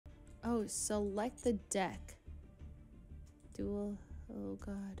Oh, select the deck. Dual. Oh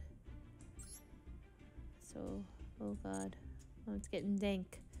god. So, oh god. Oh, it's getting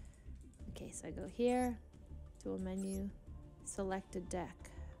dank. Okay, so I go here. Dual menu. Select a deck.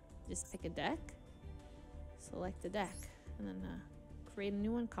 Just pick a deck. Select a deck. And then create a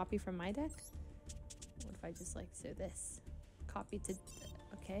new one. Copy from my deck. What if I just like do this? Copy to...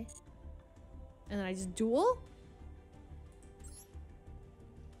 Okay. And then I just duel?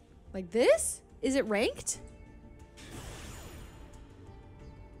 Like this? Is it ranked?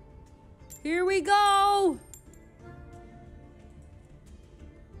 Here we go!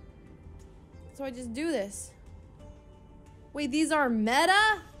 So I just do this. Wait, these are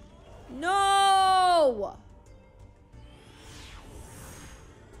meta? No!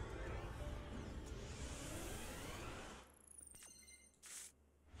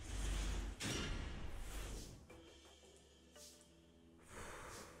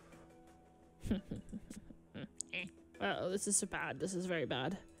 Uh-oh, this is so bad. This is very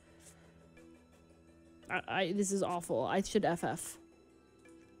bad. This is awful. I should FF.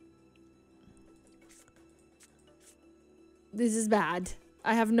 This is bad.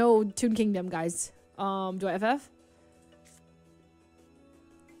 I have no Toon Kingdom, guys. Do I FF?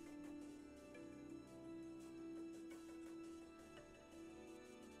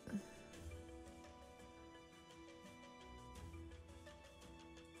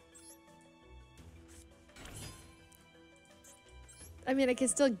 I mean, I can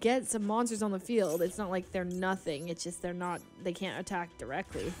still get some monsters on the field. It's not like they're nothing. It's just they're not... They can't attack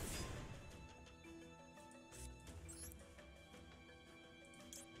directly.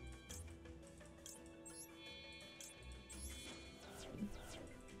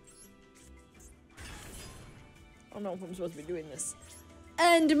 I don't know if I'm supposed to be doing this.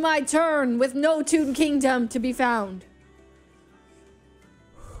 End my turn with no Toon Kingdom to be found.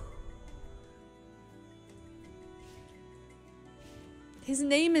 His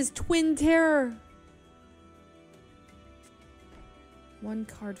name is Twin Terror. One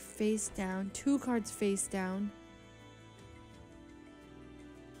card face down. Two cards face down.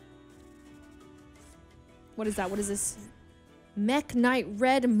 What is that? What is this? Mech Knight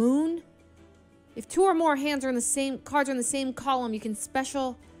Red Moon? If two or more hands are in the same cards are in the same column, you can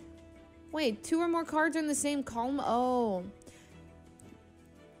special... Wait, two or more cards are in the same column? Oh.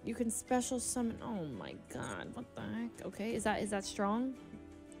 You can special summon... Oh my god, what the heck? Okay, is that strong?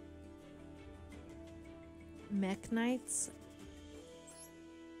 Mech Knights?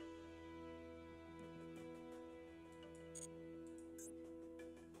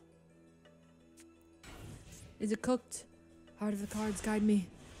 Is it cooked? Heart of the cards, guide me.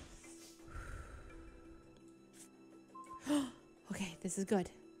 Okay, this is good.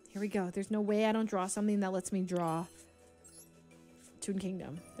 Here we go. There's no way I don't draw something that lets me draw Toon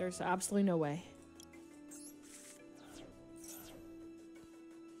Kingdom. There's absolutely no way.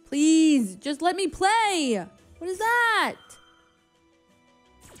 Please, just let me play. What is that?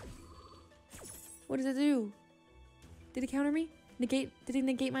 What does it do? Did it counter me? Negate? Did it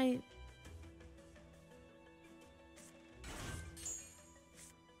negate my...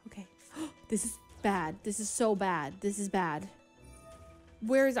 Okay. This is bad. This is so bad. This is bad.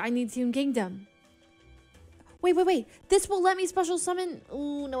 Where's I need Toon Kingdom? Wait, wait, wait. This will let me special summon.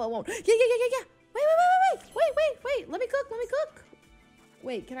 Oh, no, it won't. Yeah. Wait. Let me cook.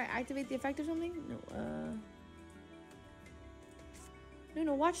 Wait, can I activate the effect or something?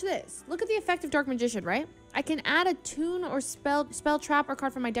 No, watch this. Look at the effect of Dark Magician, right? I can add a tune or spell trap or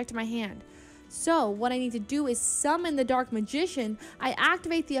card from my deck to my hand. So, what I need to do is summon the Dark Magician. I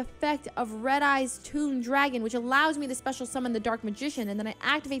activate the effect of Red Eye's Toon Dragon, which allows me to special summon the Dark Magician. And then I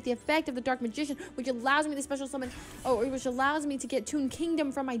activate the effect of the Dark Magician, which allows me to special summon... Oh, which allows me to get Toon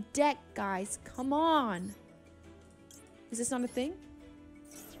Kingdom from my deck, guys. Come on. Is this not a thing?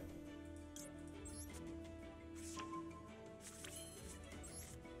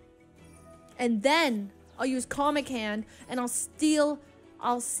 And then I'll use Comic Hand and I'll steal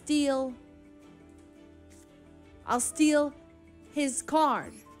his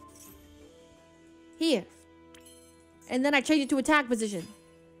card. Here. And then I change it to attack position.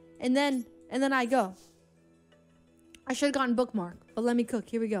 And then I go. I should have gotten bookmark, but let me cook.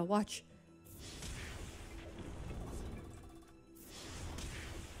 Here we go. Watch.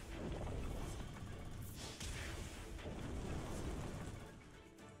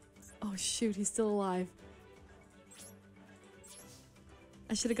 Oh shoot, he's still alive.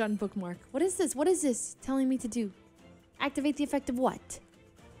 I should have gotten bookmark. What is this? What is this telling me to do? Activate the effect of what?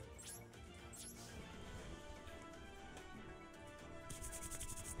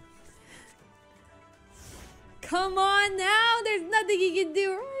 Come on now! There's nothing you can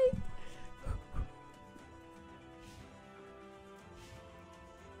do, right?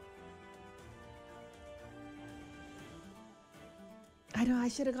 I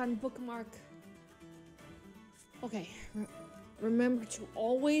should have gotten bookmark. Okay. Remember to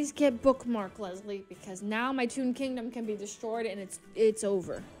always get bookmark, Leslie, because now my Toon Kingdom can be destroyed and it's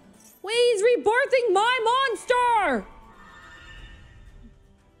over. Wait, he's rebirthing my monster!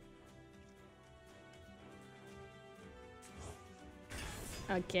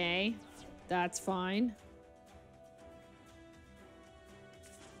 Okay, that's fine.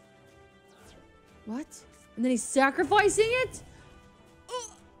 What? And then he's sacrificing it?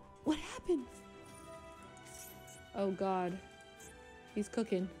 What happened? Oh God. He's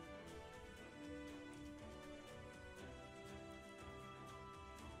cooking.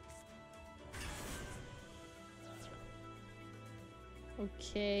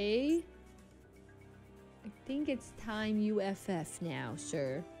 Okay. I think it's time you FF now,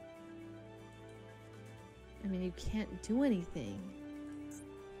 sir. I mean, you can't do anything.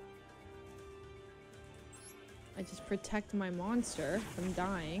 I just protect my monster from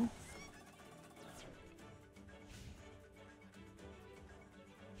dying.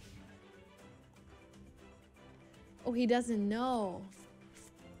 Oh, he doesn't know.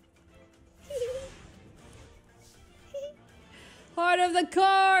 Heart of the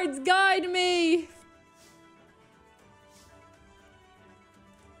cards, guide me!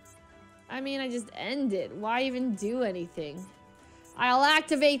 I mean, I just end it. Why even do anything? I'll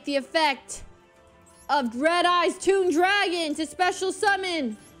activate the effect of Red Eye's Toon Dragon to special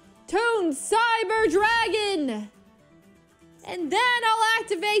summon Toon Cyber Dragon! And then I'll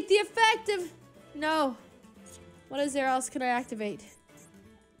activate the effect of... No. What is there else can I activate?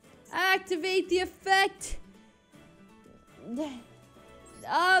 Activate the effect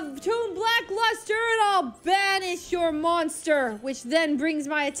of Toon Blackluster and I'll banish your monster, which then brings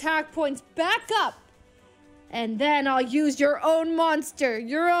my attack points back up. And then I'll use your own monster,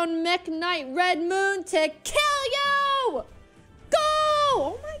 your own Mech Knight Red Moon to kill you! Go!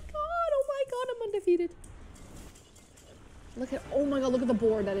 Oh my god, I'm undefeated. Look at, oh my god, look at the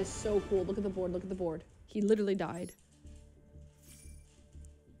board. That is so cool. Look at the board, look at the board. He literally died.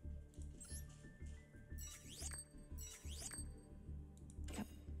 Yep,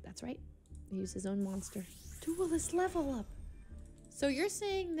 that's right. He used his own monster. Duelist level up. So you're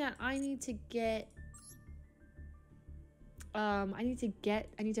saying that I need to get... I need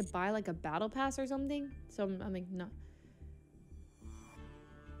to buy like a battle pass or something? So I'm like, no.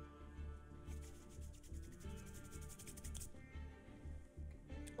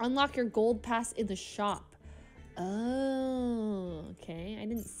 Unlock your gold pass in the shop. Oh, okay. I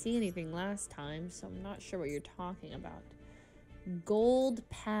didn't see anything last time, so I'm not sure what you're talking about. Gold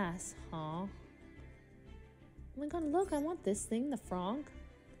pass, huh? Oh my god, look, I want this thing, the frog.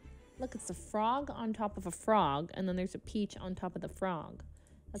 Look, it's a frog on top of a frog, and then there's a peach on top of the frog.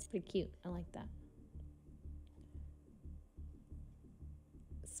 That's pretty cute. I like that.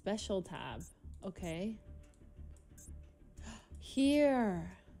 Special tab. Okay.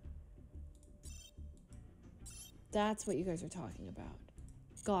 Here. That's what you guys are talking about.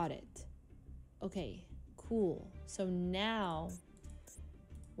 Got it. Okay, cool. So now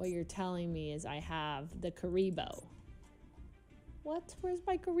what you're telling me is I have the Karibo. What? Where's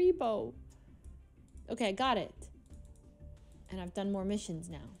my Karibo? Okay, I got it. And I've done more missions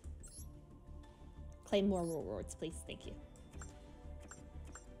now. Claim more rewards, please. Thank you.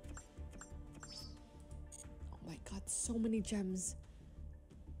 Oh my god, so many gems.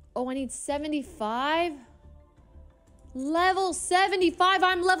 Oh, I need 75? Level 75?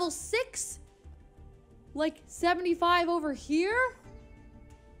 I'm level 6? Like 75 over here?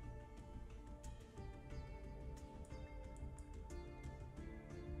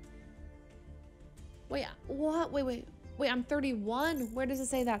 Wait, what? Wait, I'm 31? Where does it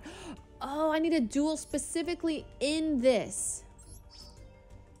say that? Oh, I need a duel specifically in this.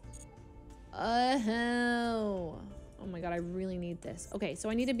 Oh my god, I really need this. Okay, so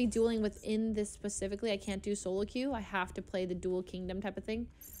I need to be dueling within this specifically. I can't do solo queue. I have to play the dual kingdom type of thing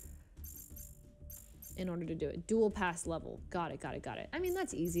in order to do it. Dual pass level. Got it. I mean,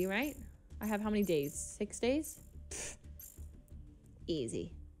 that's easy, right? I have how many days? 6 days? Pfft.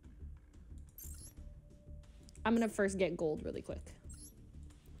 Easy. I'm gonna first get gold really quick.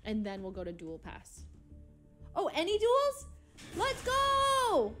 And then we'll go to dual pass. Oh, any duels? Let's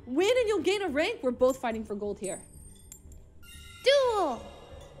go! Win and you'll gain a rank. We're both fighting for gold here. Duel!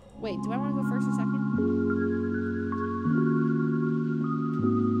 Wait, do I want to